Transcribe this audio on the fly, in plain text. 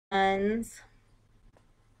Ones.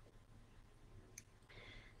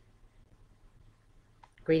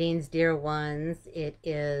 Greetings, dear ones. It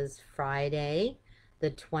is Friday,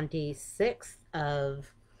 the 26th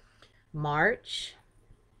of March.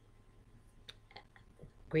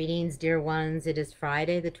 Greetings, dear ones. It is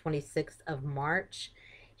Friday, the 26th of March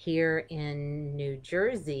here in New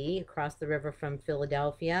Jersey, across the river from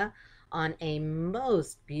Philadelphia, on a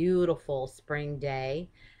most beautiful spring day.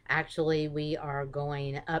 Actually, we are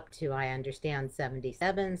going up to, I understand,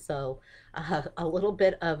 77, so a little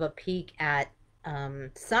bit of a peek at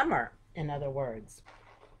summer, in other words.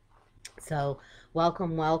 So,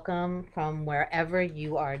 welcome, welcome from wherever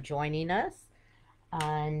you are joining us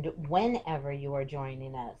and whenever you are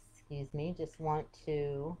joining us. Excuse me, just want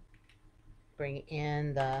to bring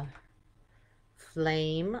in the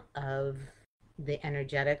flame of the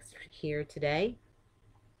energetics here today.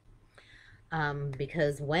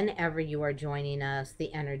 Because whenever you are joining us,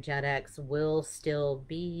 the energetics will still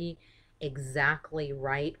be exactly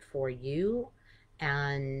right for you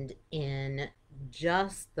and in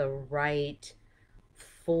just the right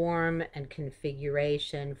form and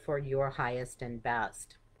configuration for your highest and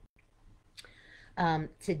best.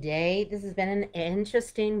 Today, this has been an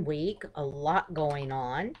interesting week, a lot going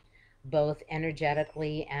on, both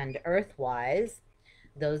energetically and earthwise.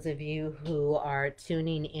 Those of you who are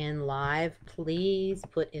tuning in live, please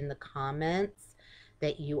put in the comments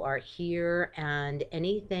that you are here and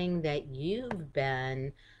anything that you've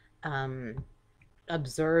been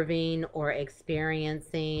observing or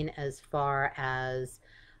experiencing as far as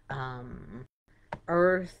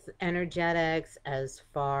earth energetics, as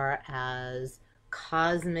far as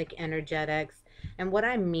cosmic energetics. And what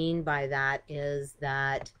I mean by that is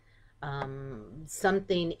that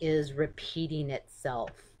something is repeating itself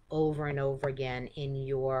over and over again in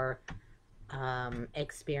your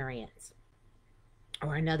experience.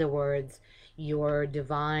 Or, in other words, your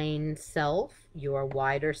divine self, your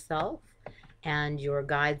wider self, and your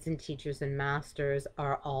guides and teachers and masters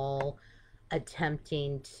are all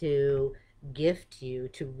attempting to gift you,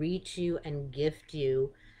 to reach you and gift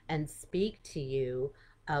you and speak to you,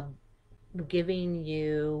 uh, giving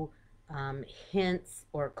you hints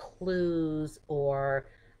or clues or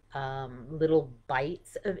little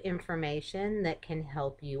bites of information that can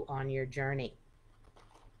help you on your journey.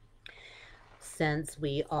 Since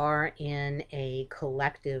we are in a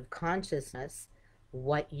collective consciousness,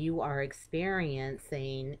 what you are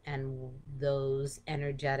experiencing and those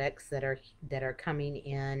energetics that are coming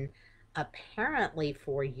in apparently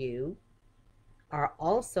for you are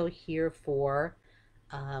also here for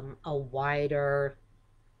a wider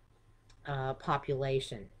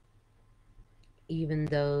population, even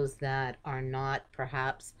those that are not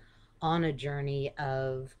perhaps on a journey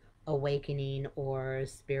of awakening or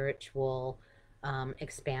spiritual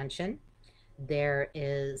expansion. There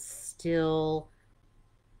is still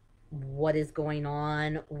what is going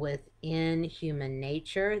on within human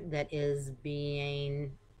nature that is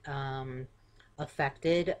being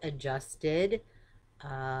affected, adjusted,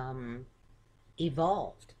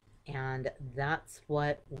 evolved. And that's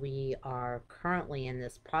what we are currently in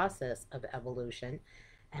this process of evolution.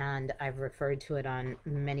 And I've referred to it on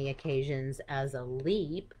many occasions as a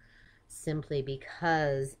leap, simply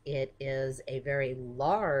because it is a very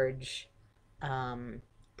large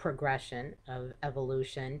progression of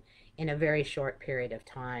evolution in a very short period of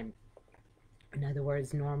time. In other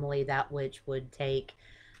words, normally that which would take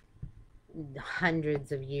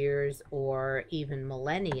hundreds of years or even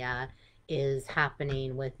millennia is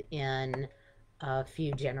happening within a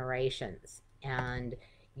few generations. And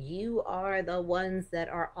you are the ones that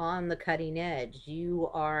are on the cutting edge. You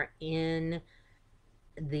are in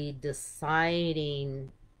the deciding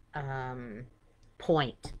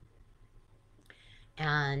point,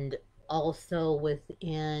 and also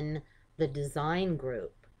within the design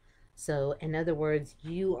group. So, in other words,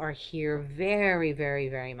 you are here very, very,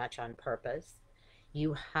 very much on purpose.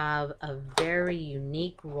 You have a very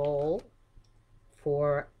unique role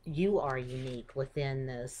for, you are unique within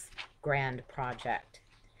this grand project.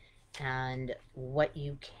 And what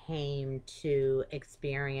you came to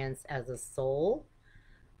experience as a soul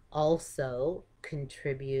also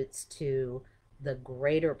contributes to the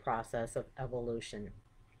greater process of evolution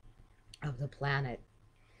of the planet.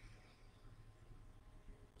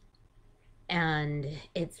 And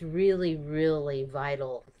it's really, really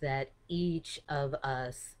vital that each of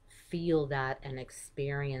us feel that and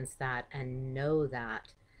experience that and know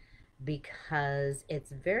that, because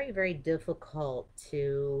it's very, very difficult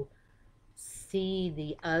to see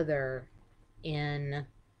the other in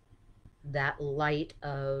that light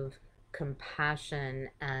of compassion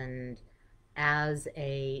and as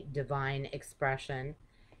a divine expression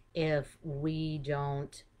if we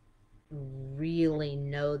don't really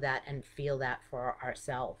know that and feel that for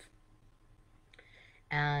ourselves.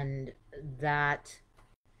 And that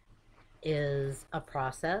is a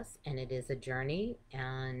process and it is a journey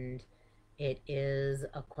and it is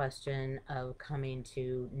a question of coming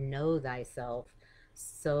to know thyself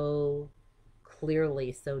so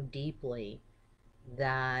clearly, so deeply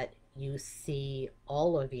that you see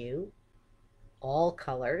all of you, all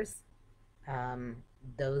colors, um,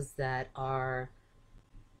 those that are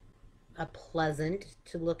pleasant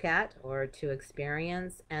to look at or to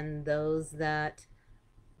experience, and those that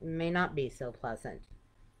may not be so pleasant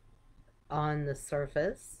on the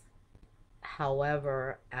surface.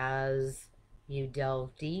 However, as you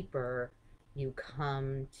delve deeper, you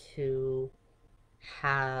come to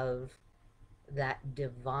have that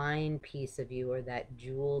divine piece of you or that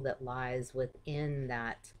jewel that lies within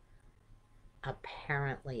that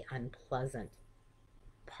apparently unpleasant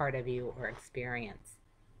part of you or experience.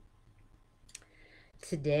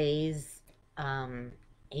 Today's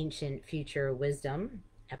Ancient Future Wisdom,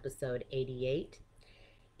 episode 88,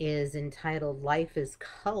 is entitled Life is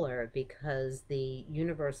Color because the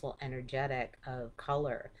universal energetic of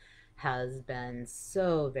color has been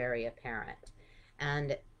so very apparent.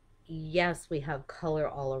 And yes, we have color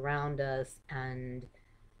all around us, and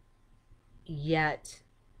yet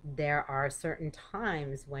there are certain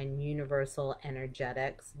times when universal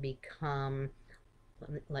energetics become,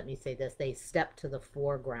 let me say this, they step to the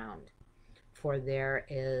foreground, for there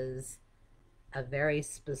is a very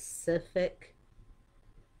specific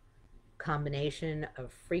combination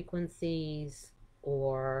of frequencies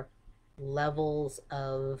or levels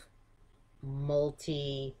of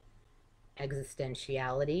multi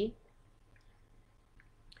existentiality.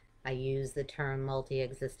 I use the term multi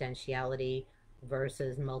existentiality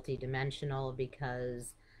versus multidimensional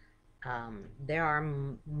because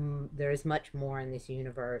there's much more in this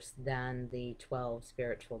universe than the 12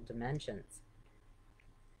 spiritual dimensions,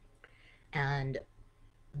 and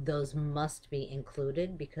those must be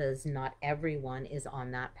included because not everyone is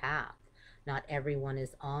on that path. Not everyone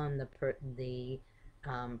is on the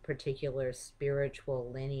particular spiritual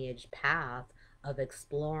lineage path of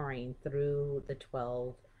exploring through the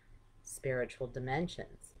 12 spiritual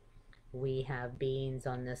dimensions. We have beings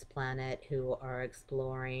on this planet who are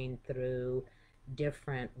exploring through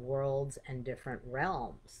different worlds and different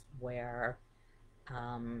realms where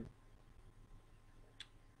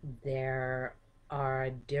there are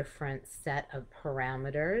a different set of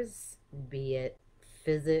parameters, be it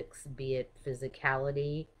physics, be it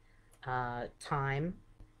physicality, time,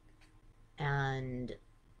 and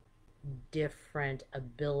different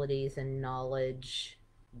abilities and knowledge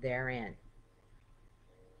therein.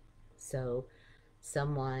 So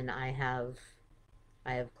I have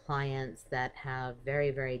clients that have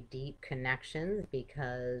very, very deep connections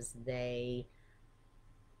because they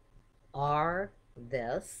are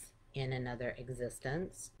this in another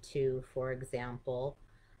existence to, for example,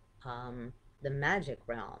 the magic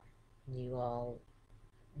realm. You all,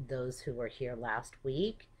 those who were here last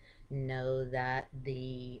week, know that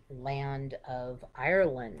the land of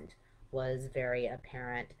Ireland was very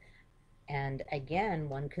apparent. And again,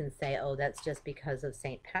 one can say, oh, that's just because of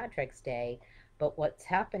St. Patrick's Day. But what's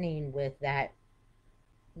happening with that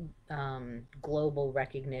global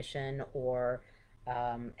recognition or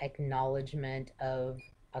acknowledgement of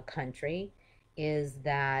a country is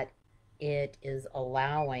that it is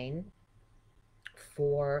allowing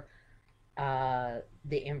for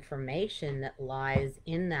the information that lies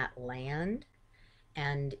in that land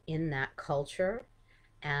and in that culture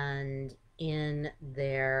and in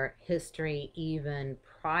their history even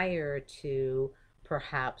prior to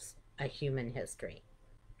perhaps a human history.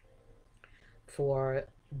 For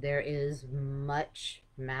there is much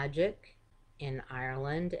magic in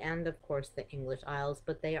Ireland and of course the English Isles,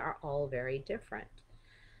 but they are all very different.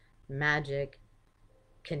 Magic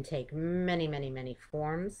can take many, many, many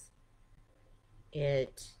forms.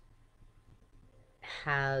 It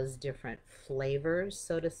has different flavors,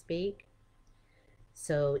 so to speak.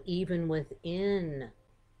 So even within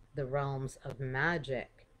the realms of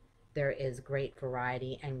magic, there is great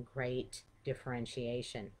variety and great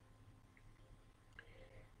differentiation.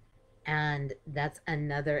 And that's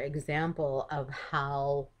another example of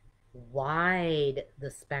how wide the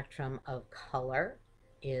spectrum of color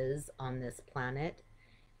is on this planet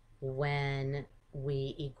when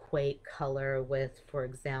we equate color with, for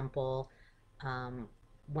example,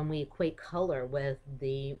 when we equate color with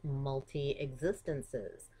the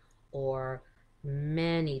multi-existences or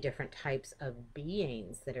many different types of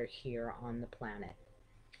beings that are here on the planet.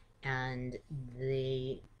 and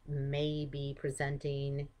they may be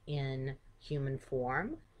presenting in human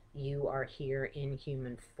form. You are here in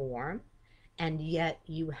human form, and yet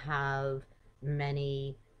you have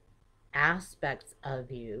many aspects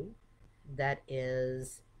of you that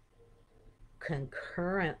is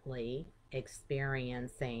concurrently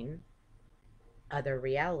experiencing other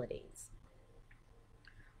realities.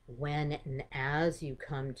 When and as you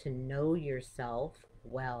come to know yourself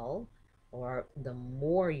well, or the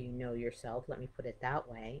more you know yourself, let me put it that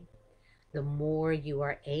way, the more you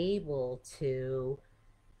are able to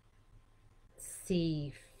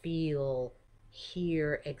see, feel,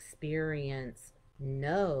 hear, experience,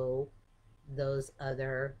 know those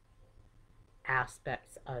other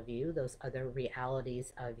aspects of you, those other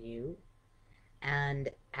realities of you, and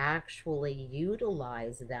actually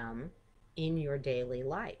utilize them in your daily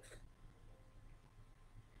life.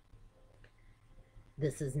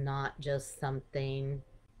 This is not just something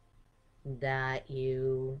that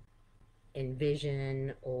you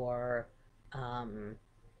envision or um,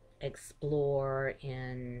 explore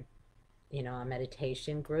in, a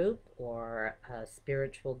meditation group or a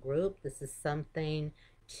spiritual group. This is something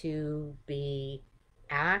to be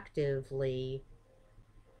actively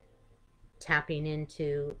tapping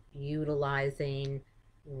into, utilizing,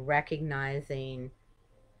 recognizing,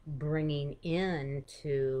 bringing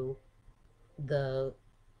into the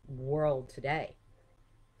world today.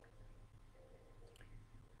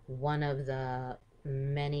 One of the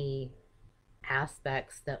many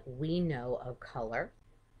aspects that we know of color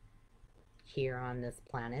here on this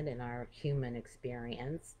planet in our human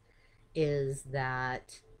experience is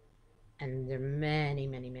that, and there are many,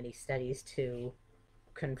 many, many studies to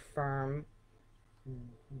confirm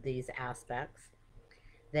these aspects,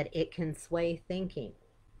 that it can sway thinking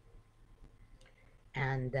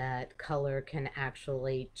and that color can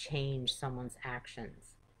actually change someone's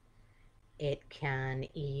actions. It can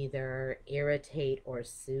either irritate or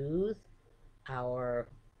soothe our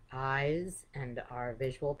eyes and our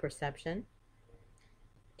visual perception.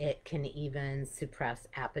 It can even suppress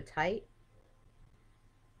appetite,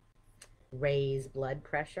 raise blood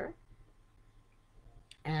pressure,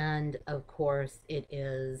 and of course, it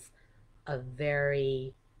is a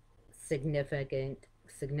very significant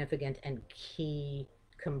and key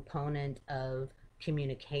component of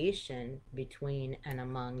communication between and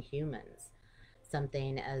among humans.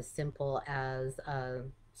 Something as simple as a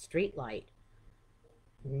street light,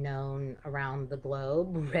 known around the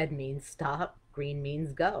globe. Red means stop, green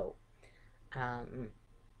means go. Um,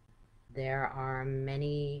 there are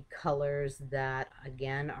many colors that,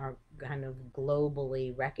 again, are kind of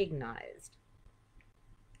globally recognized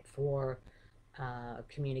for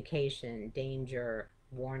communication, danger,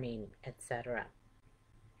 warning, etc.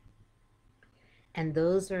 And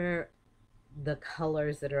those are the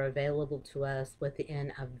colors that are available to us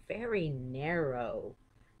within a very narrow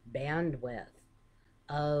bandwidth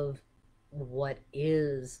of what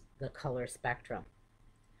is the color spectrum.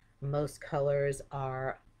 Most colors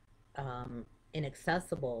are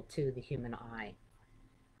inaccessible to the human eye.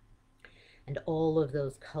 And all of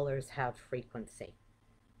those colors have frequency.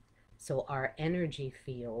 So our energy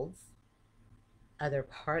fields, other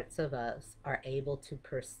parts of us, are able to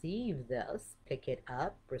perceive this, pick it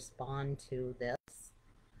up, respond to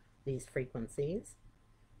these frequencies,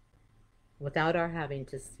 without our having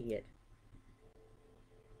to see it.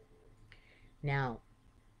 Now,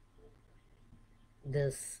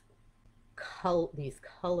 these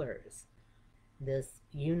colors, this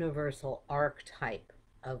universal archetype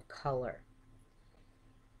of color,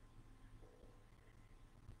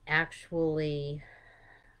 actually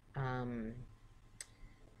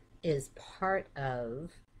is part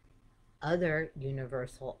of other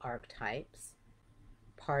universal archetypes,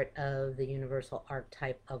 part of the universal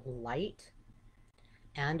archetype of light,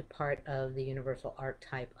 and part of the universal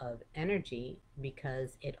archetype of energy,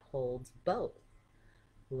 because it holds both.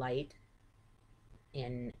 Light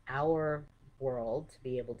in our world to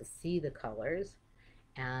be able to see the colors,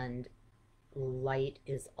 and light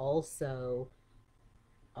is also,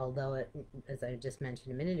 although it, as I just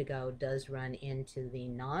mentioned a minute ago, does run into the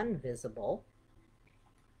non-visible,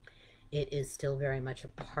 it is still very much a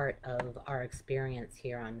part of our experience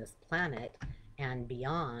here on this planet and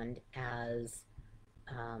beyond as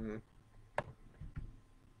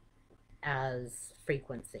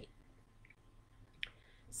frequency.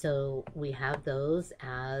 So we have those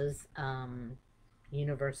as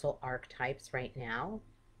universal archetypes right now.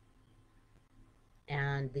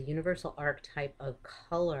 And the universal archetype of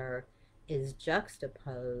color is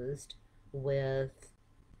juxtaposed with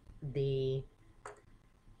the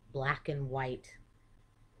black and white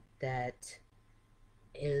that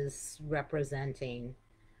is representing,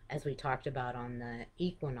 as we talked about on the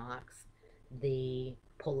equinox, the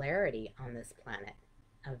polarity on this planet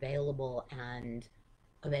available and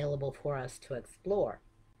available for us to explore.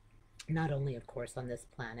 Not only, of course, on this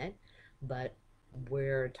planet, but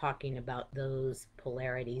we're talking about those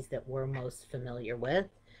polarities that we're most familiar with,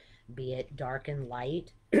 be it dark and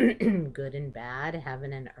light, good and bad,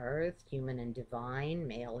 heaven and earth, human and divine,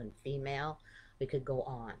 male and female. We could go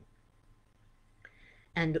on.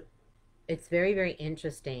 And it's very, very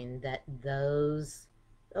interesting that those,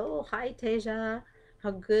 oh, hi, Teja.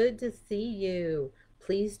 How good to see you.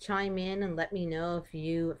 Please chime in and let me know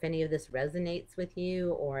if any of this resonates with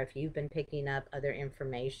you, or if you've been picking up other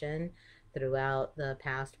information throughout the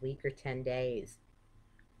past week or 10 days.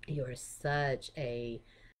 You're such a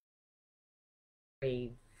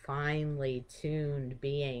very finely tuned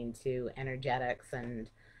being to energetics and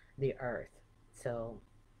the earth. So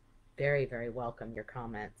very, very welcome your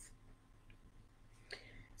comments.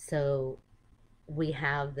 So we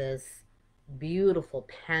have this beautiful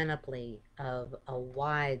panoply of a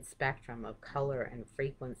wide spectrum of color and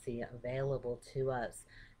frequency available to us,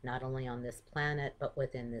 not only on this planet, but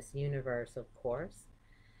within this universe, of course,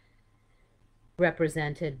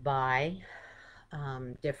 represented by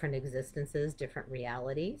different existences, different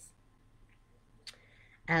realities,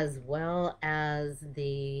 as well as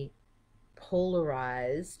the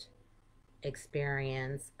polarized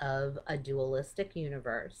experience of a dualistic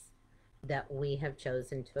universe that we have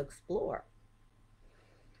chosen to explore.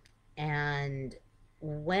 And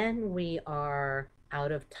when we are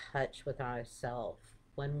out of touch with ourselves,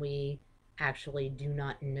 when we actually do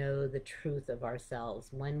not know the truth of ourselves,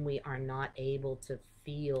 when we are not able to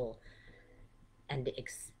feel and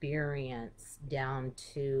experience down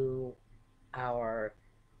to our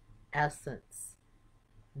essence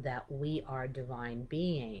that we are divine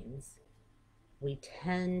beings, we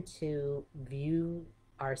tend to view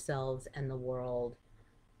ourselves and the world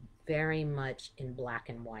very much in black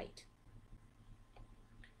and white,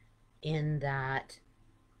 in that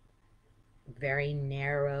very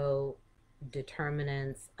narrow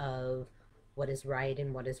determinants of what is right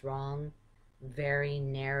and what is wrong, very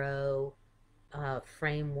narrow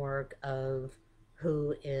framework of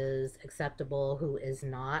who is acceptable, who is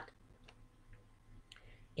not.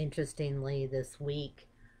 Interestingly, this week,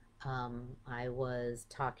 I was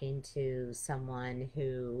talking to someone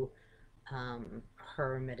who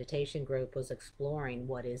her meditation group was exploring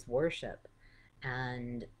what is worship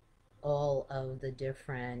and all of the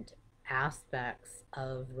different aspects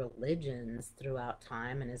of religions throughout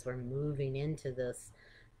time. And as we're moving into this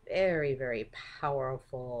very, very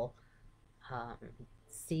powerful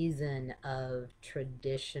season of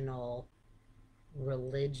traditional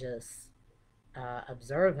religious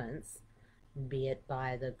observance, be it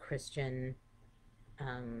by the Christian,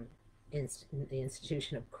 the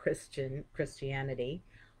institution of Christianity,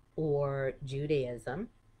 or Judaism.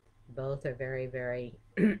 Both are very, very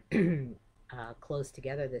close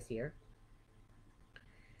together this year.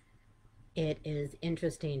 It is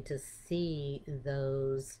interesting to see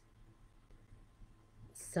those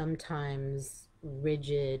sometimes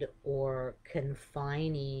rigid or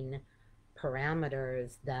confining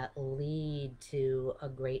parameters that lead to a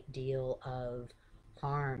great deal of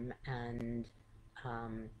harm and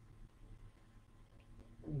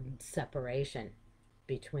separation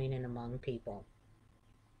between and among people.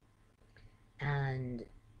 And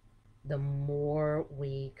the more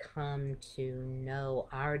we come to know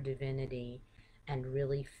our divinity and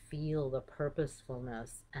really feel the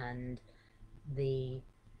purposefulness and the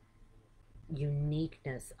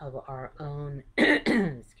uniqueness of our own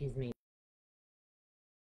excuse me,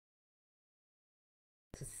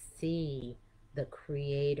 to see the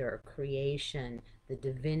creator, creation, the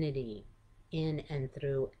divinity in and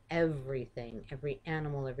through everything, every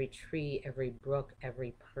animal, every tree, every brook,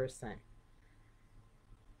 every person,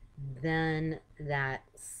 then that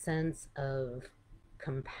sense of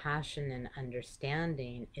compassion and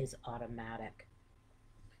understanding is automatic.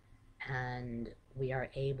 And we are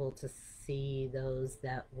able to see those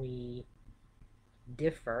that we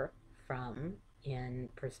differ from in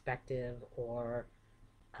perspective or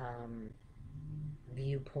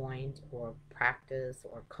viewpoint or practice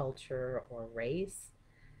or culture or race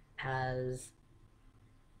as,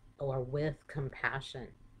 or with compassion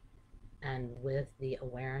and with the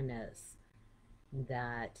awareness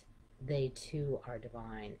that they too are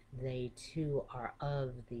divine. They too are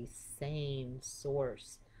of the same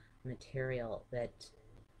source material that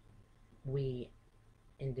we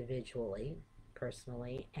individually,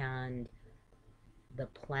 personally, and the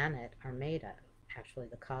planet are made of, actually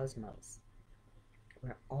the cosmos.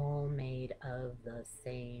 We're all made of the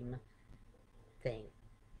same thing,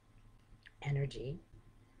 energy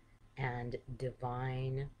and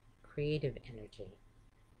divine creative energy.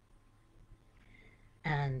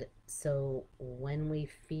 And so when we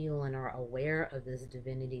feel and are aware of this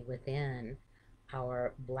divinity within,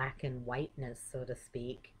 our black and whiteness, so to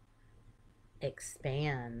speak,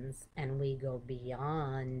 expands and we go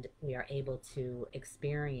beyond, we are able to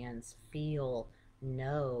experience, feel,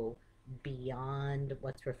 know beyond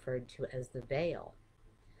what's referred to as the veil.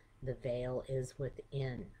 The veil is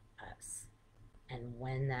within us. And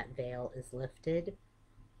when that veil is lifted,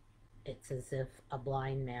 it's as if a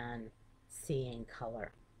blind man seeing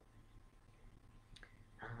color.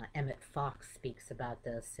 Emmett Fox speaks about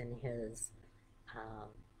this in his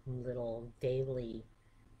little daily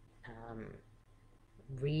um,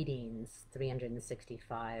 readings,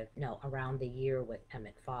 365, no, around the year with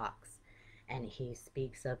Emmett Fox. And he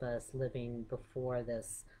speaks of us living before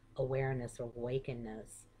this awareness or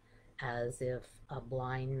awakeness as if a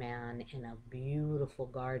blind man in a beautiful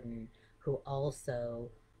garden who also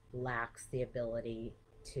lacks the ability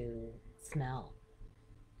to smell.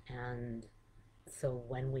 And so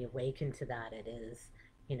when we awaken to that, it is,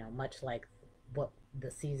 much like what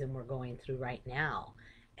the season we're going through right now.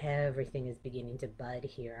 Everything is beginning to bud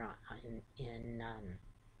here on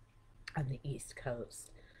the East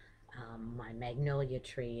Coast. My magnolia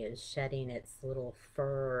tree is shedding its little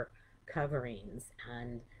fur coverings,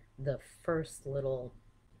 and the first little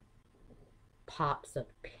pops of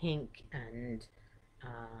pink and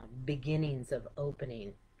beginnings of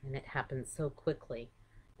opening, and it happens so quickly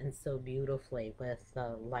and so beautifully with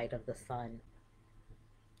the light of the sun.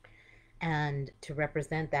 And to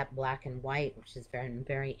represent that black and white, which is very,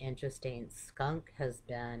 very interesting, skunk has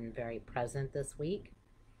been very present this week.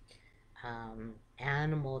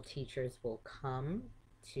 Animal teachers will come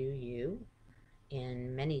to you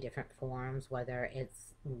in many different forms, whether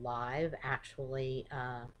it's live. Actually,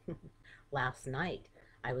 last night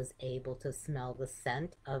I was able to smell the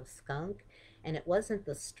scent of skunk, and it wasn't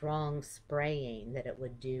the strong spraying that it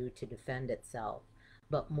would do to defend itself,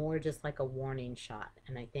 but more just like a warning shot.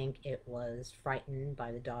 And I think it was frightened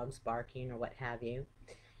by the dogs barking or what have you.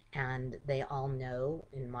 And they all know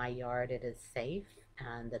in my yard it is safe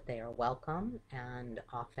and that they are welcome and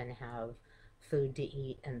often have food to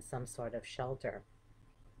eat and some sort of shelter.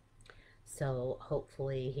 So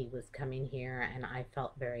hopefully he was coming here and I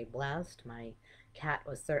felt very blessed. My cat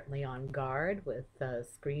was certainly on guard with the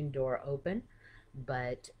screen door open,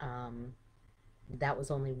 but that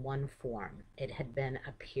was only one form. It had been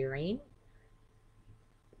appearing,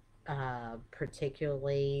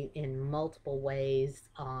 particularly in multiple ways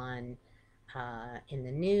on in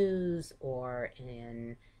the news or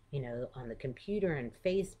in on the computer and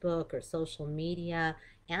Facebook or social media.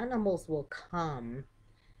 Animals will come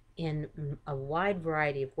in a wide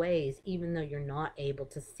variety of ways, even though you're not able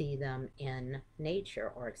to see them in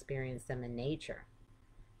nature or experience them in nature.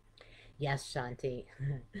 Yes, Shanti.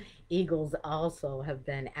 Eagles also have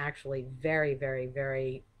been actually very, very,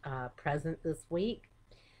 very present this week.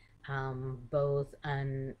 Both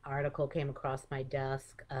an article came across my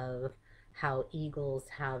desk of how eagles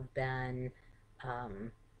have been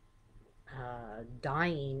um,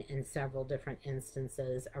 dying in several different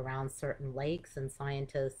instances around certain lakes, and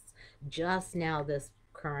scientists just now this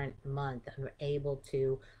current month are able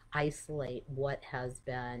to isolate what has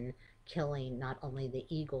been killing not only the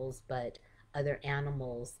eagles but other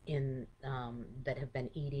animals in that have been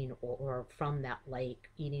eating or from that lake,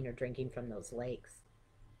 eating or drinking from those lakes.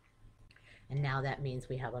 And now that means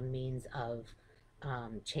we have a means of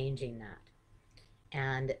changing that.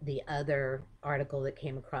 And the other article that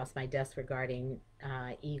came across my desk regarding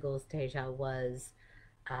eagles, Teja, was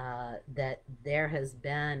that there has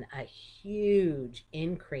been a huge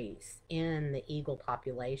increase in the eagle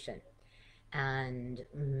population. And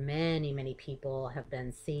many, many people have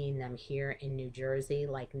been seeing them here in New Jersey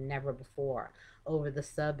like never before, over the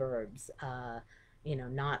suburbs,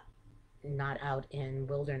 not out in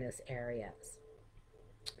wilderness areas.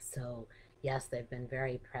 So, yes, they've been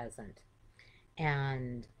very present.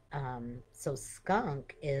 And so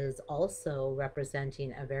skunk is also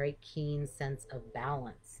representing a very keen sense of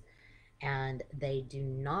balance. And they do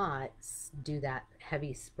not do that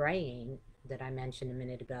heavy spraying that I mentioned a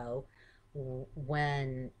minute ago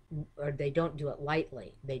when, or they don't do it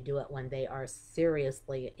lightly. They do it when they are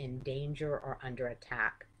seriously in danger or under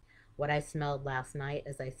attack. What I smelled last night,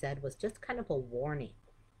 as I said, was just kind of a warning,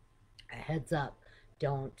 a heads up.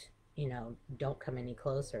 Don't, don't come any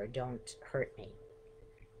closer. Don't hurt me.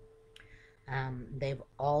 They've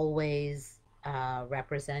always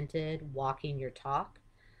represented walking your talk.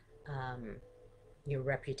 Um, your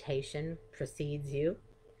reputation precedes you,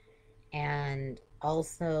 and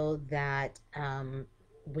also that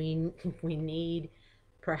we we need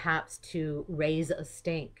perhaps to raise a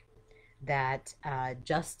stink that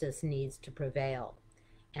justice needs to prevail.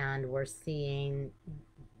 And we're seeing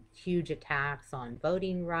huge attacks on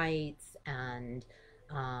voting rights and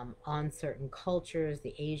on certain cultures,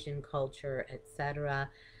 the Asian culture, etc.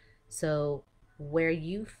 So, where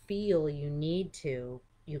you feel you need to,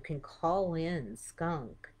 you can call in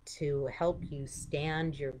Skunk to help you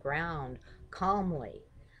stand your ground calmly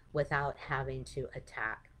without having to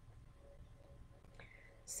attack.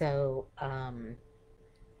 So,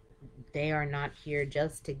 they are not here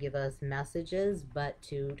just to give us messages, but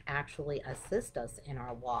to actually assist us in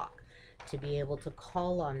our walk, to be able to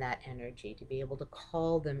call on that energy, to be able to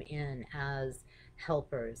call them in as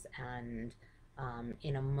helpers and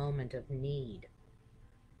in a moment of need.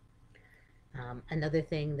 Another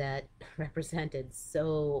thing that represented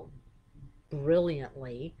so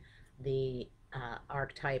brilliantly the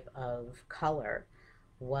archetype of color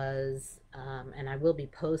was, and I will be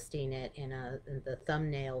posting it in the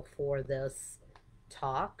thumbnail for this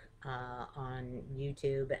talk on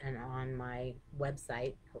YouTube and on my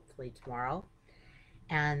website, hopefully tomorrow.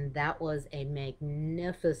 And that was a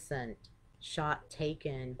magnificent shot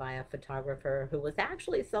taken by a photographer who was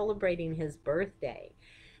actually celebrating his birthday.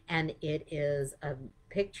 And it is a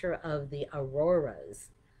picture of the auroras,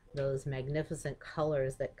 those magnificent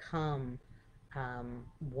colors that come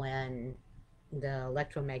when the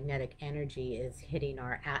electromagnetic energy is hitting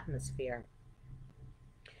our atmosphere.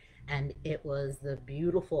 And it was the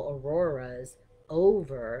beautiful auroras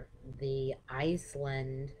over the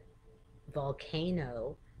Iceland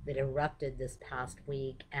volcano that erupted this past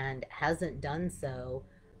week and hasn't done so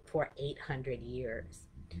for 800 years.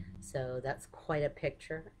 So that's quite a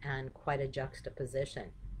picture and quite a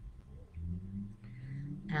juxtaposition.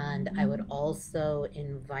 And I would also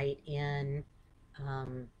invite in,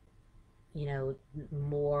 um, you know,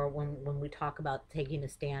 more when we talk about taking a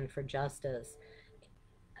stand for justice.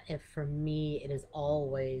 If for me, it is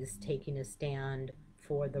always taking a stand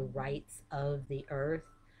for the rights of the earth,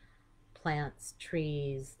 plants,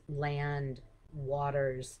 trees, land,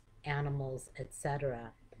 waters, animals,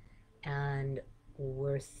 etc. And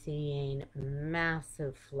we're seeing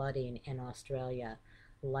massive flooding in Australia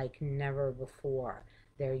like never before.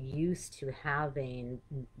 They're used to having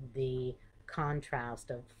the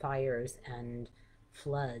contrast of fires and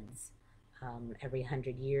floods. Every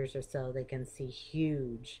 100 years or so, they can see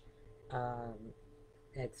huge um,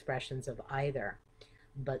 expressions of either.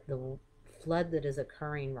 But the flood that is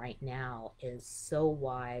occurring right now is so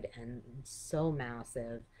wide and so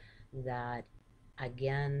massive that,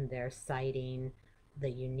 again, they're citing the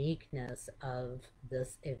uniqueness of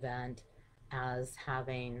this event as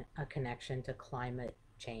having a connection to climate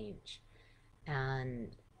change.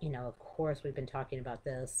 And, of course, we've been talking about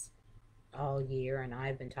this all year, and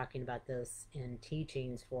I've been talking about this in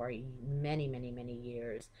teachings for many, many, many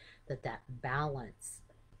years, that balance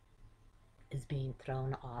is being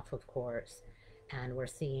thrown off, of course. And we're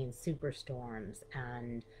seeing superstorms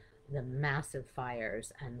and the massive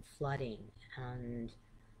fires and flooding, and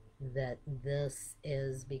that this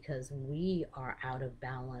is because we are out of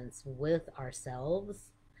balance with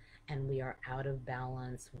ourselves, and we are out of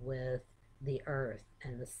balance with the earth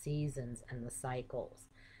and the seasons and the cycles.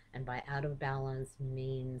 And by out of balance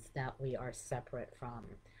means that we are separate from,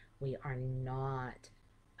 we are not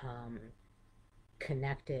um,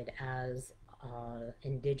 connected as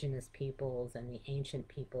indigenous peoples and the ancient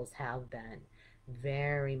peoples have been,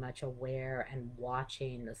 very much aware and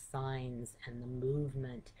watching the signs and the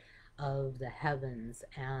movement of the heavens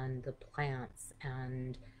and the plants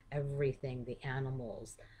and everything, the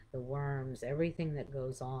animals, the worms, everything that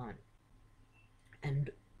goes on, and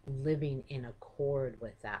living in accord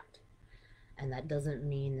with that. And that doesn't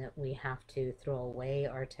mean that we have to throw away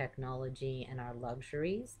our technology and our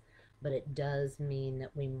luxuries, but it does mean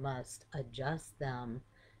that we must adjust them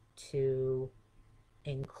to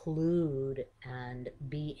include and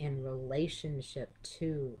be in relationship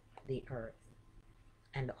to the earth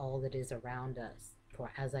and all that is around us.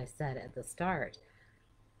 For as I said at the start,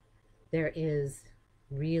 there is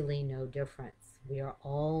really no difference. We are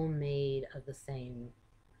all made of the same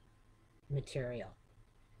material.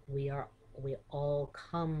 We all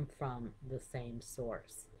come from the same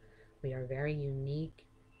source. We are very unique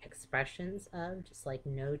expressions of, just like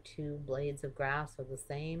no two blades of grass are the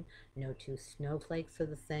same, no two snowflakes are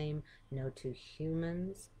the same, no two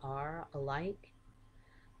humans are alike,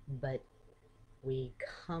 but we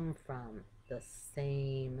come from the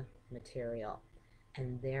same material,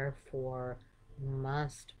 and therefore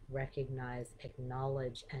must recognize,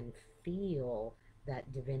 acknowledge, and feel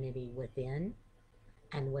that divinity within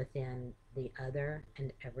and within the other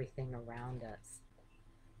and everything around us.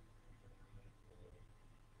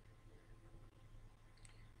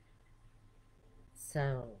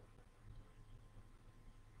 So,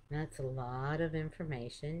 that's a lot of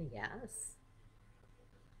information, yes.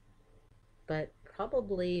 But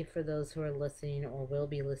probably for those who are listening or will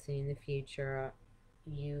be listening in the future,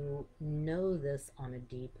 you know this on a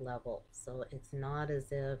deep level. So it's not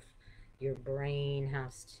as if your brain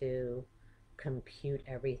has to compute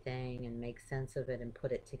everything and make sense of it and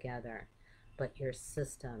put it together. But your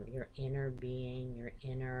system, your inner being, your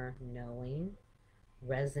inner knowing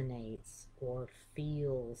resonates or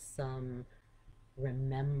feels some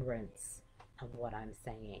remembrance of what I'm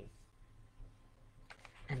saying.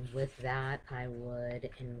 And with that, I would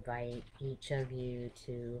invite each of you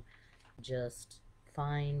to just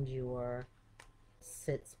find your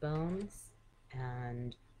sits bones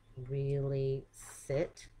and really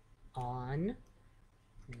sit on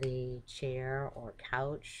the chair or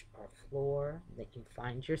couch or floor that you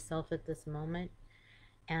find yourself at this moment.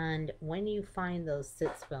 And when you find those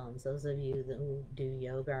sits bones, those of you who do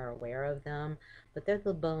yoga are aware of them, but they're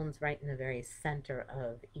the bones right in the very center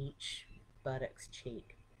of each buttock's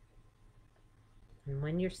cheek. And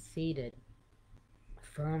when you're seated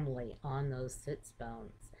firmly on those sits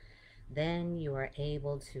bones, then you are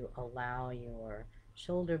able to allow your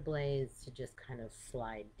shoulder blades to just kind of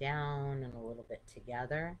slide down and a little bit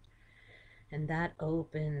together. And that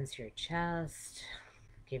opens your chest,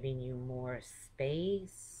 giving you more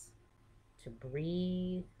space to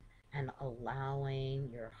breathe and allowing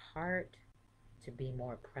your heart to be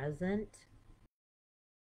more present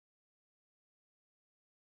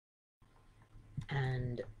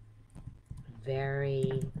and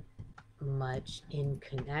very much in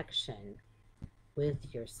connection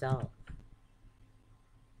with yourself,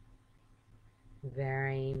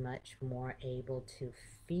 very much more able to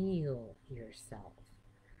feel yourself.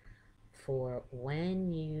 For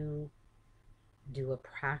when you do a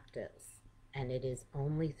practice and it is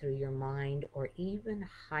only through your mind or even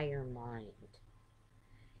higher mind,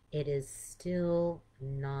 it is still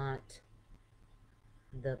not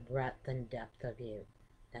the breadth and depth of you.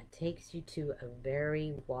 That takes you to a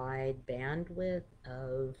very wide bandwidth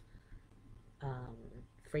of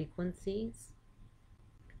frequencies,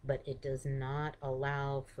 but it does not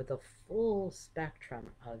allow for the full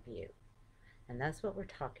spectrum of you. And that's what we're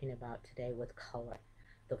talking about today with color,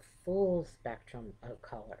 the full spectrum of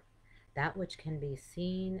color, that which can be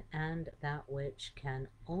seen and that which can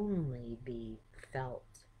only be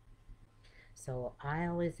felt. So I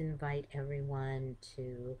always invite everyone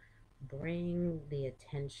to bring the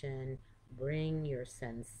attention, bring your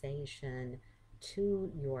sensation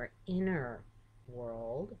to your inner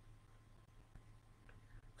world,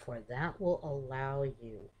 for that will allow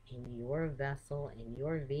you in your vessel, in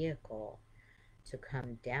your vehicle, to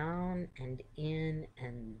come down and in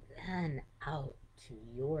and then out to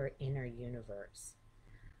your inner universe,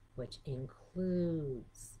 which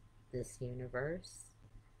includes this universe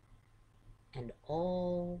and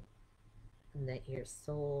all that your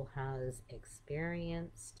soul has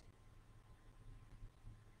experienced,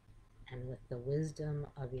 and with the wisdom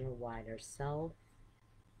of your wider self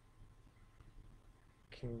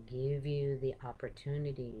can give you the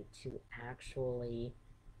opportunity to actually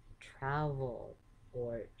travel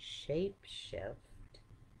or shape-shift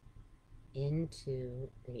into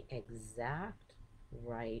the exact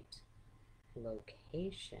right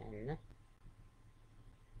location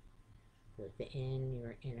within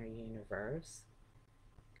your inner universe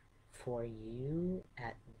for you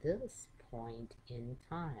at this point in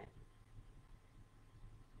time.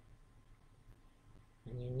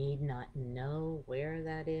 And you need not know where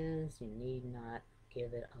that is, you need not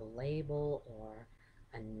give it a label or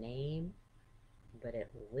a name, but it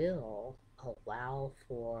will allow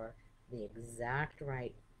for the exact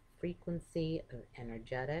right frequency of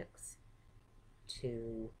energetics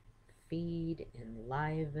to feed,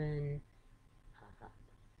 enliven,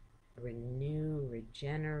 renew,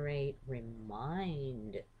 regenerate,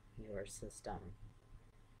 remind your system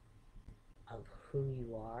of who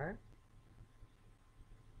you are,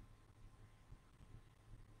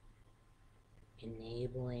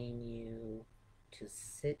 enabling you to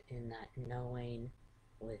sit in that knowing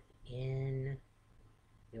within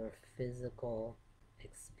your physical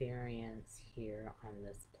experience here on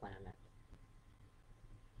this planet.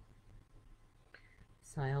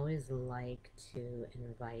 So I always like to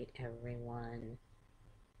invite everyone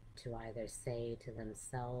to either say to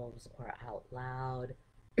themselves or out loud,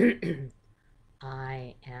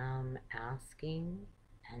 I am asking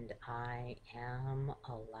and I am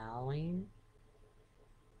allowing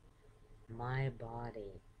my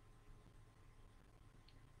body.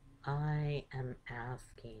 I am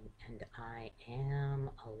asking and I am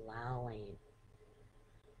allowing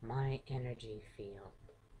my energy field.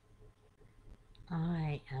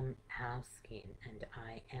 I am asking and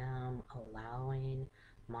I am allowing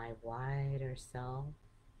my wider self.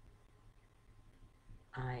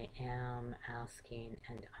 I am asking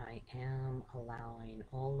and I am allowing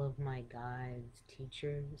all of my guides,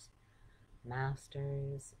 teachers,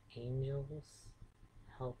 masters, angels,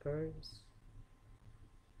 helpers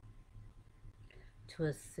to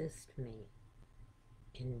assist me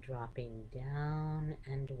in dropping down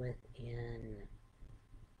and within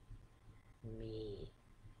me.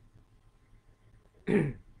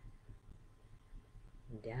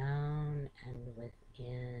 Down and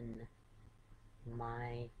within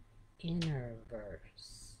my inner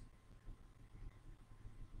verse.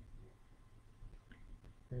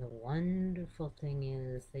 And the wonderful thing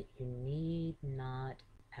is that you need not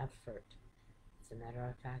effort. As a matter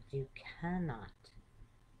of fact, you cannot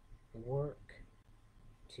work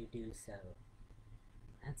to do so.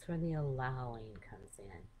 That's where the allowing comes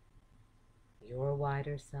in. Your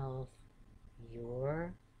wider self,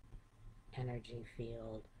 your energy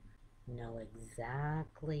field know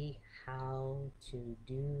exactly how to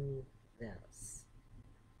do this.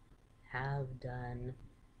 Have done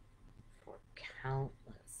for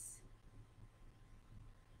countless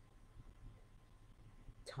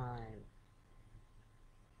time.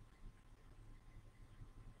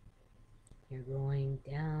 You're going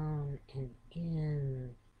down and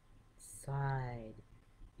inside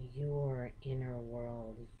your inner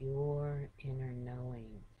world, your inner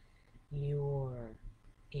knowing, your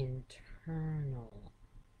internal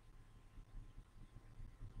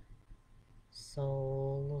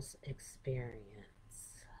soul's experience.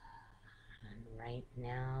 And right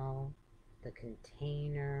now, the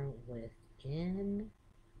container within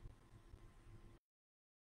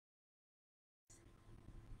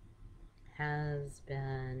has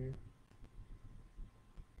been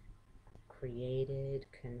created,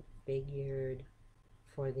 configured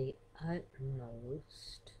for the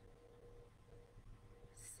utmost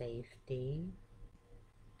safety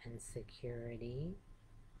and security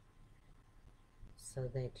so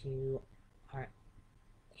that you are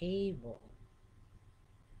able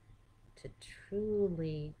to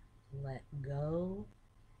truly let go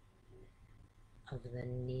of the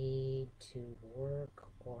need to work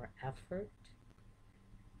or effort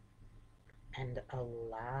and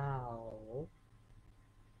allow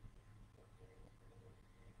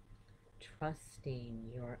trusting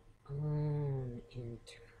your own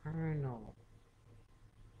internal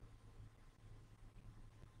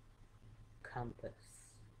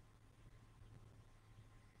compass,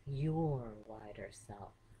 your wider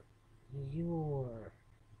self, your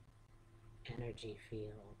energy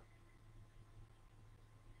field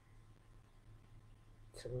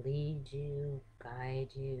to lead you, guide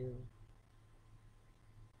you,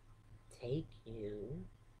 take you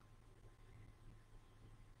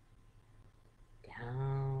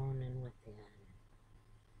down and within.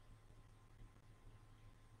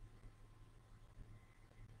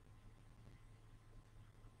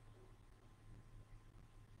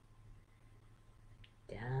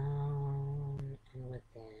 Down and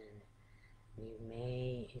within. You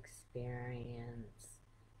may experience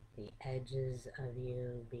the edges of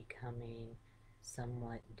you becoming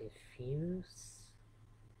somewhat diffuse.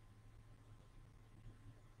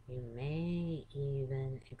 You may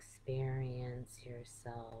even experience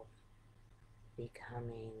yourself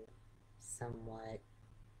becoming somewhat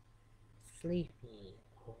sleepy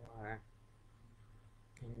or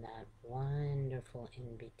in that wonderful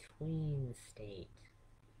in-between state.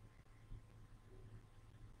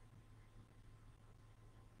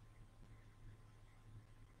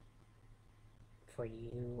 For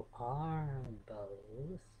you are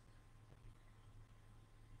both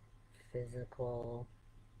physical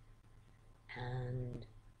and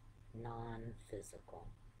non-physical.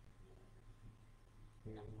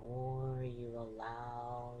 And the more you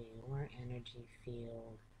allow your energy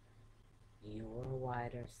field, your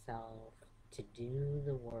wider self to do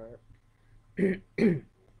the work, the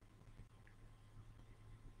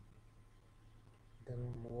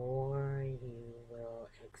more you will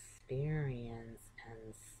experience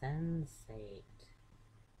and sensate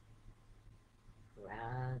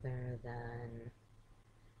rather than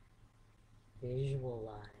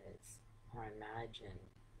visualize or imagine.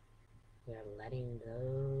 We're letting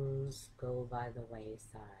those go by the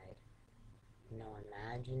wayside. No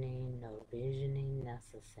imagining, no visioning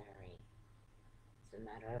necessary. As a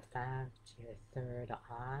matter of fact, your third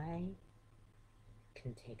eye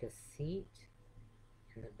can take a seat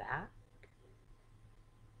in the back,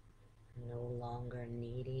 no longer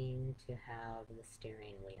needing to have the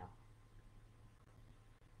steering wheel.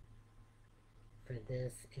 For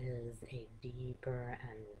this is a deeper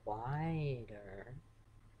and wider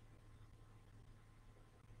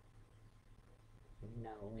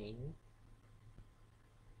knowing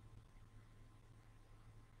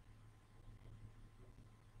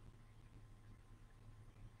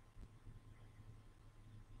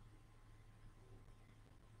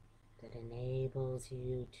that enables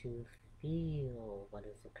you to feel what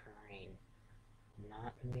is occurring,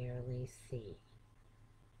 not merely see.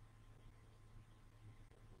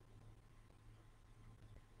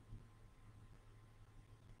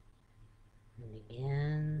 And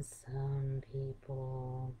again, some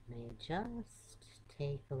people may just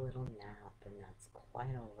take a little nap, and that's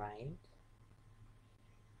quite all right.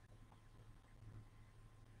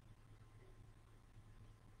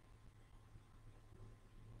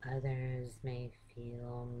 Others may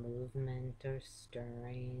feel movement or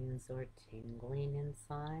stirrings or tingling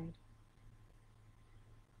inside.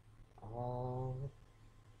 All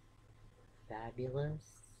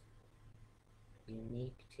fabulous,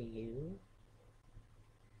 unique to you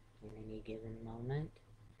in any given moment.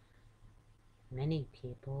 Many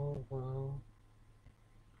people will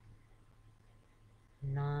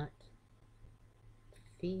not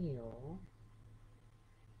feel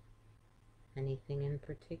anything in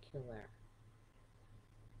particular.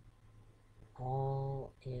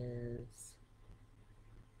 All is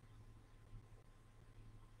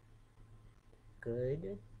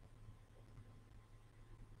good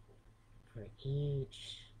for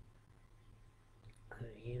each of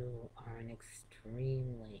you. Are an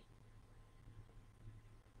extremely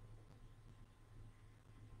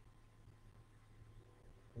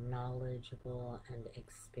knowledgeable and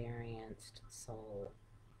experienced soul,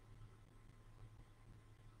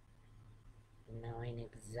 knowing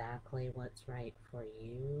exactly what's right for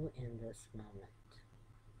you in this moment.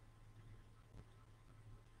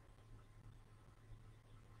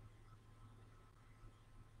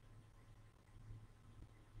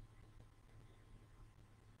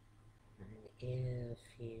 And if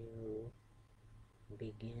you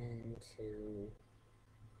begin to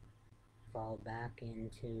fall back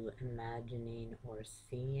into imagining or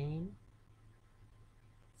seeing,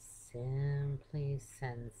 simply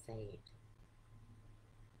sensate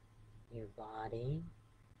your body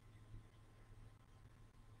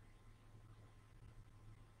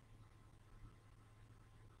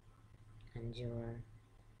and your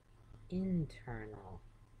internal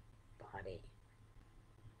body.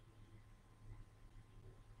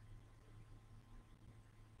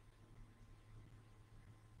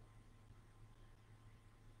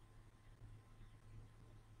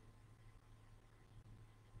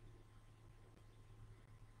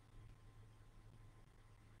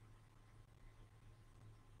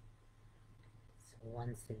 So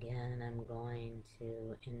once again, I'm going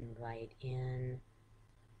to invite in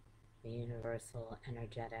the universal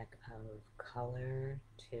energetic of color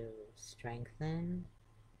to strengthen,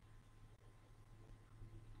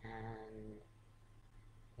 and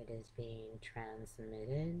it is being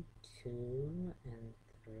transmitted to and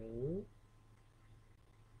through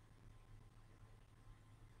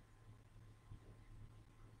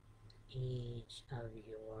each of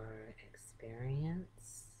your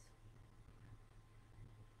experience.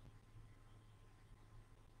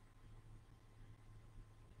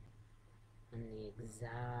 And the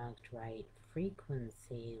exact right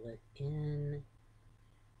frequency within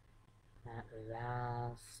that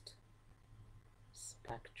vast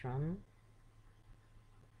spectrum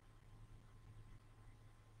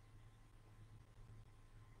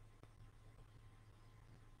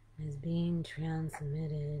is being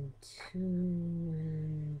transmitted to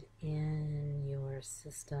and in your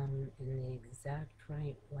system in the exact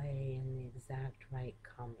right way, in the exact right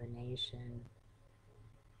combination.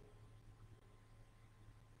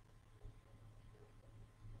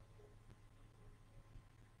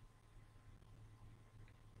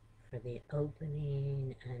 For the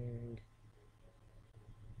opening and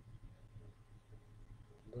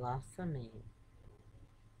blossoming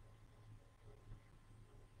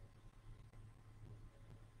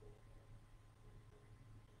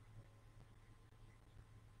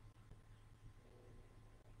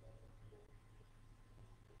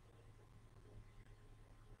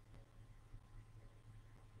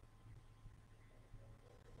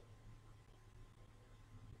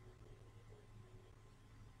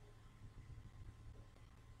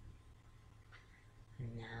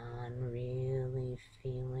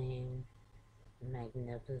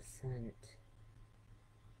magnificent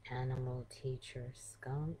animal teacher,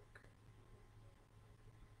 Skunk.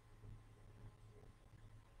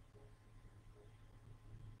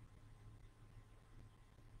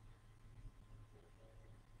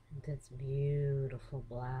 With its beautiful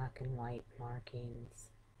black and white markings.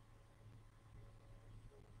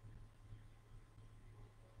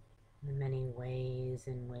 The many ways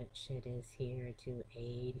in which it is here to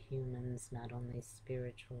aid humans, not only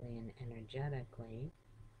spiritually and energetically,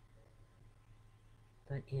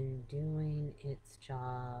 but in doing its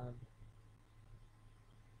job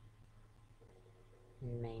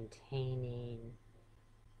in maintaining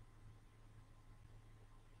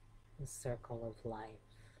the circle of life.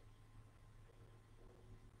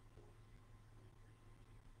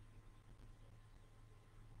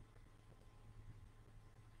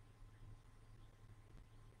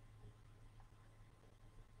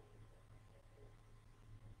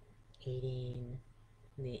 Eating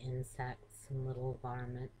the insects and little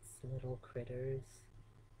varmints, little critters,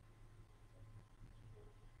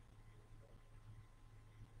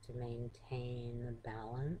 to maintain the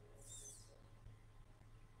balance.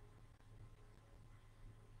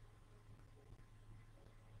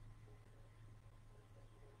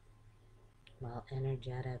 While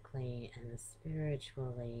energetically and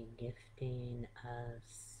spiritually gifting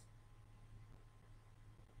us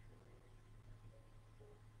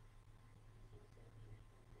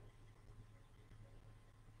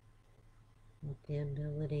with the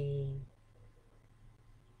ability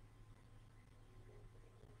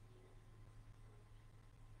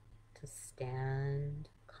to stand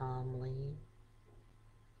calmly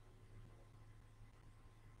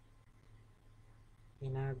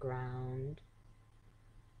in our ground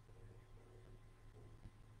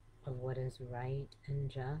of what is right and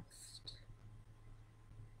just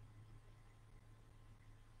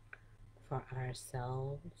for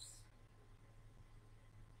ourselves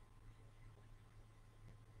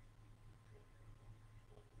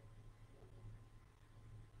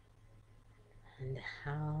and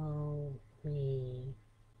how we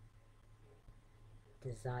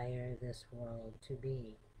desire this world to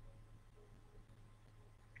be.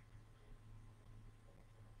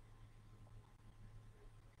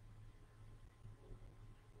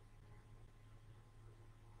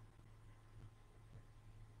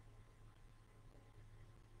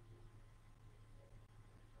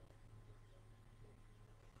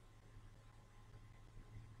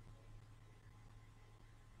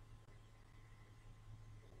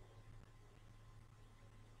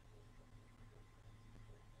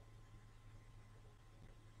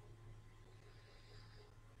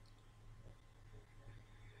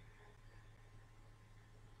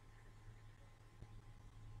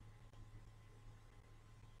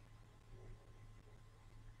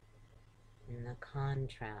 In the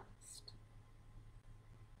contrast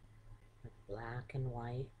of black and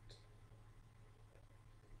white,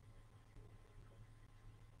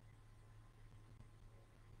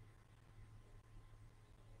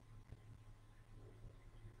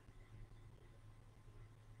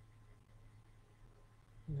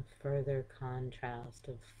 and the further contrast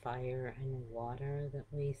of fire and water that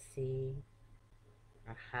we see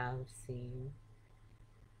or have seen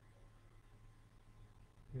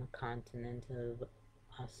on the continent of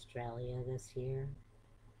Australia this year,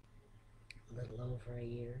 a little over a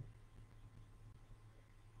year.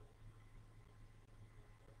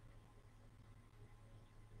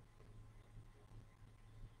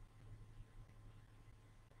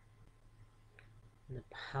 And the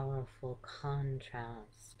powerful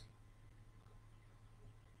contrast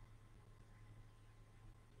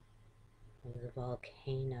of the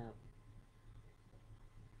volcano,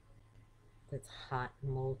 its hot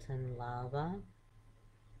molten lava,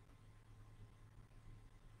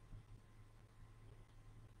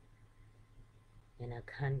 in a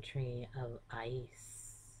country of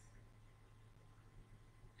ice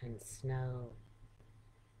and snow.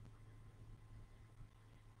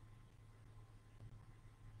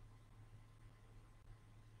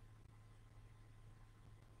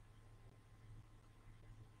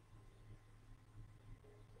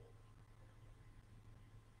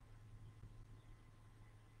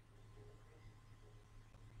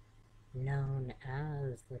 Known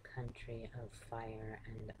as the country of fire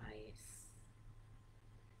and ice.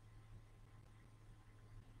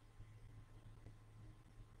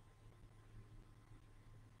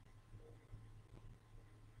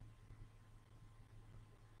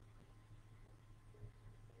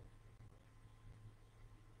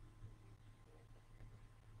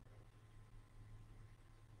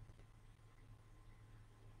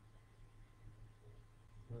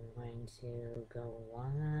 we're going to go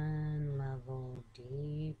one level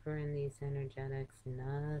deeper in these energetics.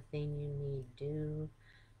 Nothing you need do,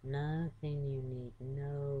 nothing you need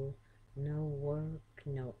know, no work,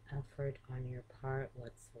 no effort on your part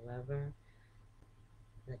whatsoever.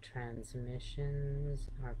 The transmissions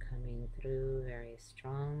are coming through very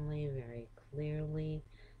strongly, very clearly,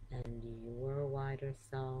 and your wider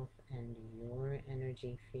self and your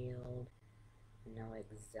energy field know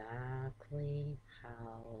exactly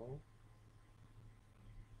how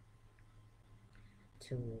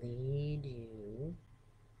to lead you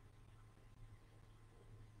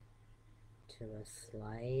to a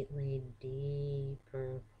slightly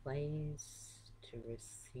deeper place to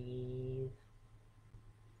receive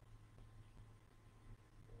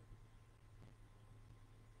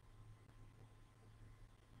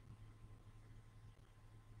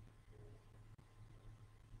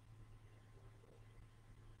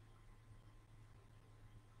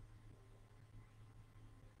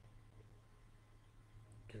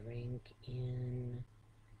drink in,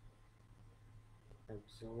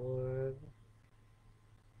 absorb,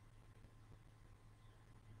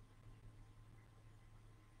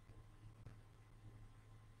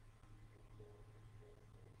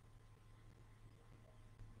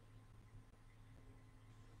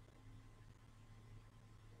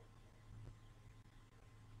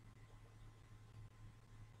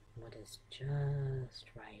 what is just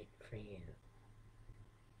right for you.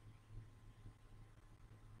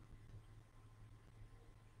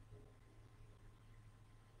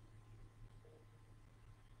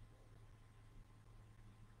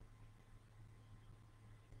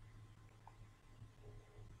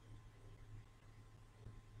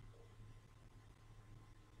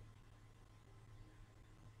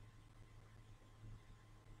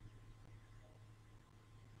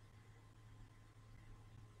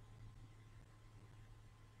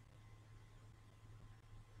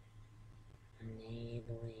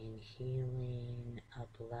 Enabling, healing,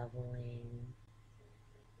 up-leveling,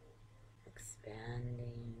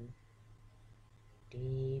 expanding,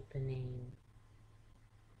 deepening,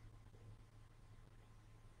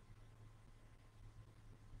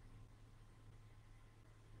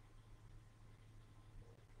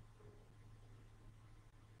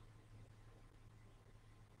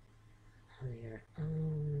 of your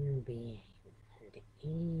own being, and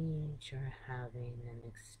each are having an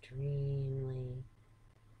extremely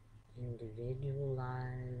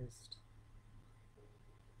individualized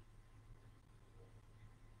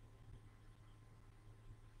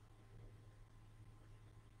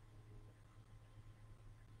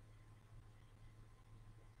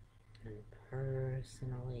and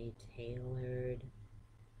personally tailored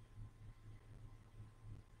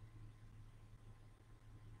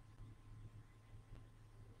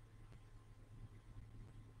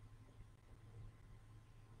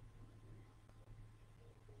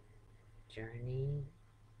journey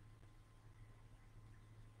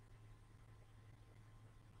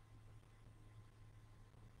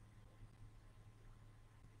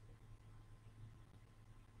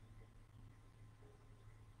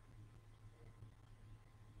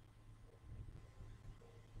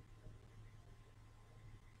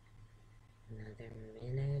another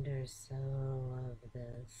minute or so of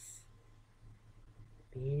this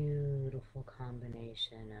beautiful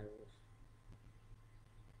combination of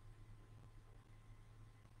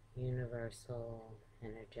universal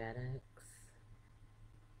energetics,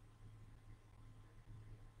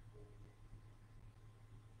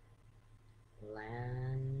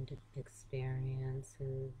 land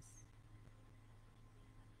experiences,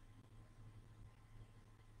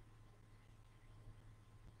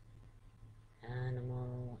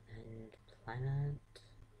 animal and planet,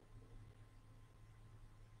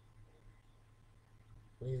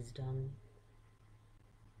 wisdom,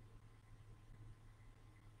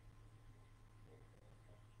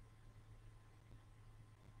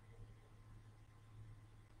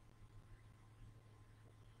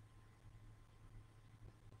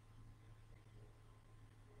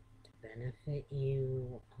 benefit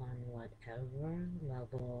you on whatever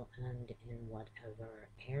level and in whatever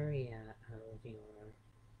area of your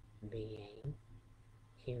being,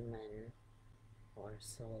 human or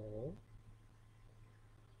soul,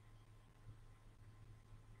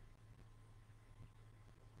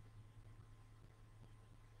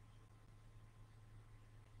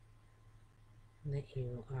 that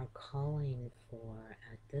you are calling for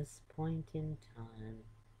at this point in time.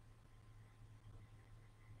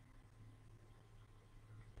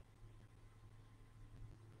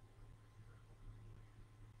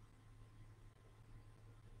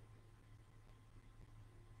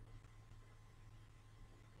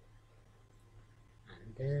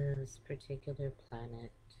 this particular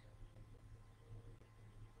planet.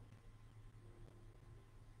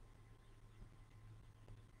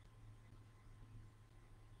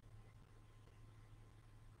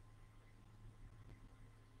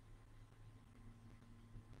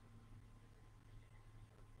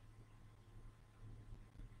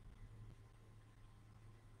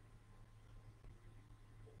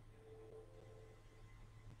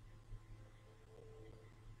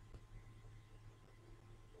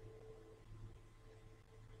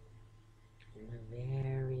 In a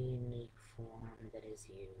very unique form that is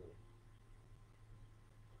you.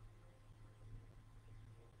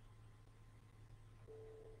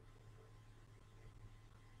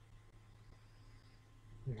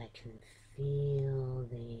 And I can feel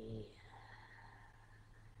the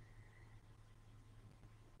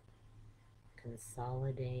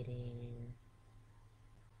consolidating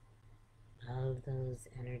of those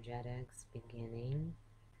energetics beginning.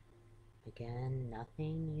 Again,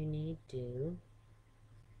 nothing you need do.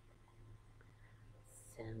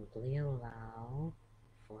 Simply allow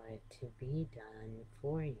for it to be done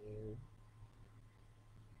for you.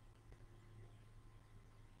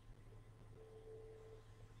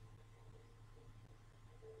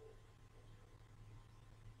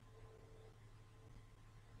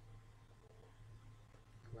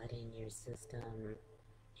 Letting your system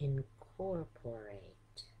incorporate,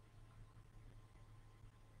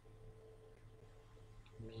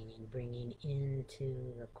 meaning bringing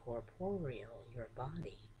into the corporeal, your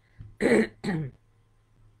body, to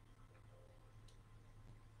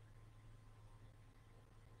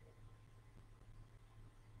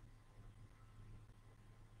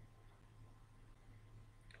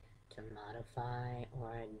modify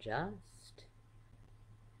or adjust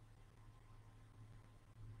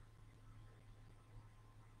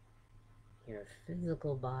your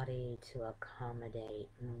physical body to accommodate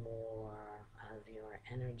more of your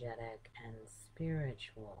energetic and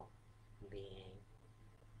spiritual being.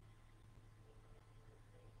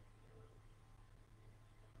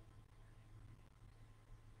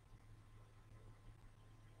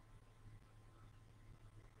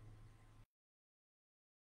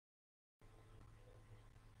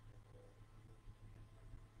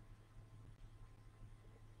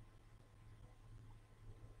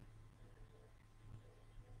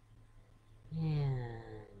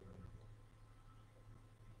 And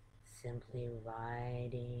simply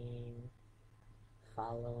riding,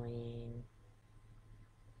 following,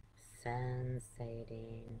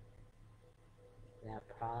 sensating that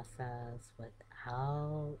process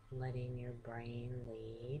without letting your brain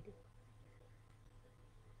lead.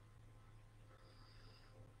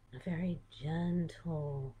 A very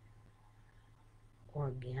gentle,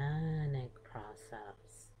 organic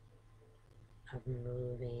process of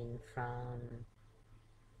moving from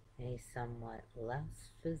a somewhat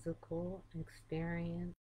less physical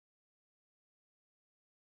experience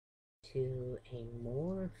to a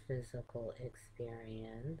more physical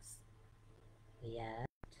experience, yet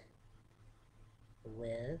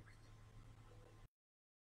with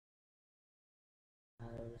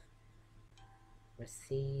of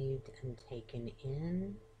received and taken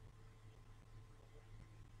in,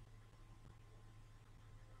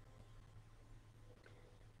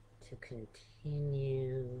 to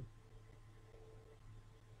continue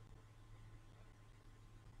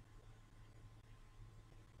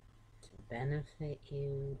to benefit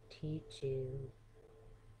you, teach you,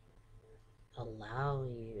 allow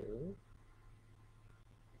you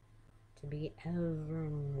to be ever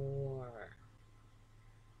more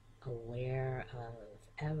aware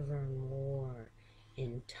of, ever more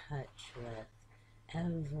in touch with,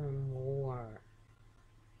 ever more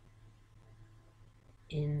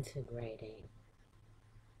integrating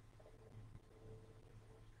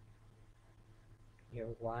your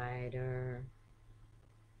wider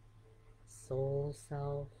soul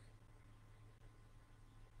self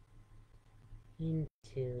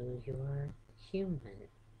into your human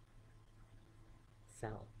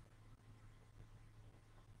self.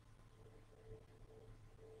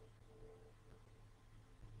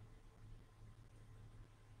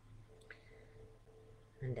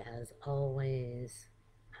 And as always,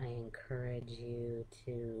 I encourage you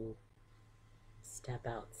to step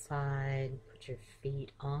outside, put your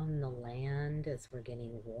feet on the land as we're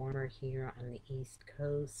getting warmer here on the East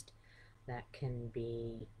Coast. That can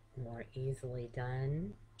be more easily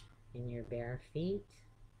done in your bare feet.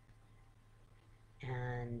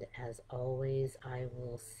 And as always, I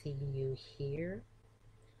will see you here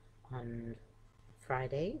on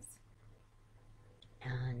Fridays.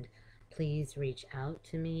 And please reach out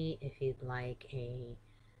to me if you'd like a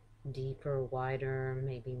deeper, wider,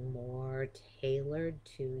 maybe more tailored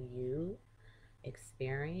to you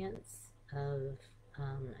experience of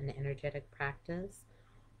an energetic practice,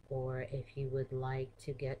 or if you would like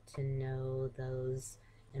to get to know those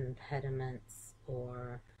impediments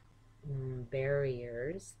or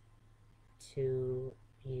barriers to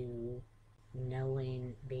you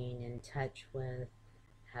knowing, being in touch with,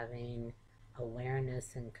 having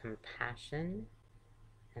awareness and compassion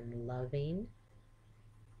and loving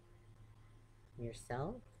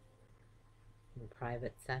yourself in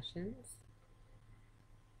private sessions.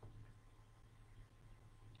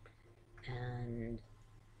 And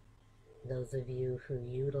those of you who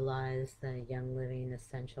utilize the Young Living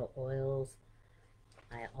essential oils,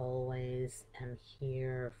 I always am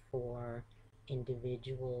here for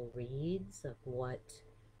individual reads of what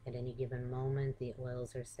at any given moment the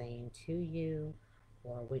oils are saying to you,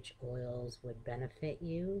 or which oils would benefit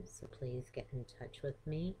you. So please get in touch with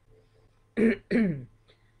me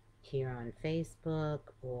here on Facebook,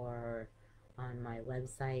 or on my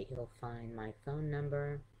website you'll find my phone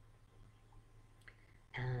number.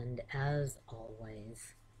 And as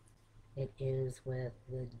always, it is with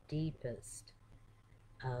the deepest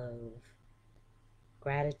of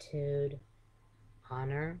gratitude,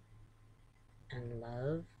 honor, and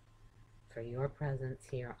love for your presence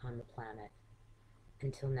here on the planet.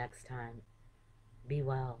 Until next time, be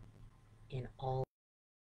well in all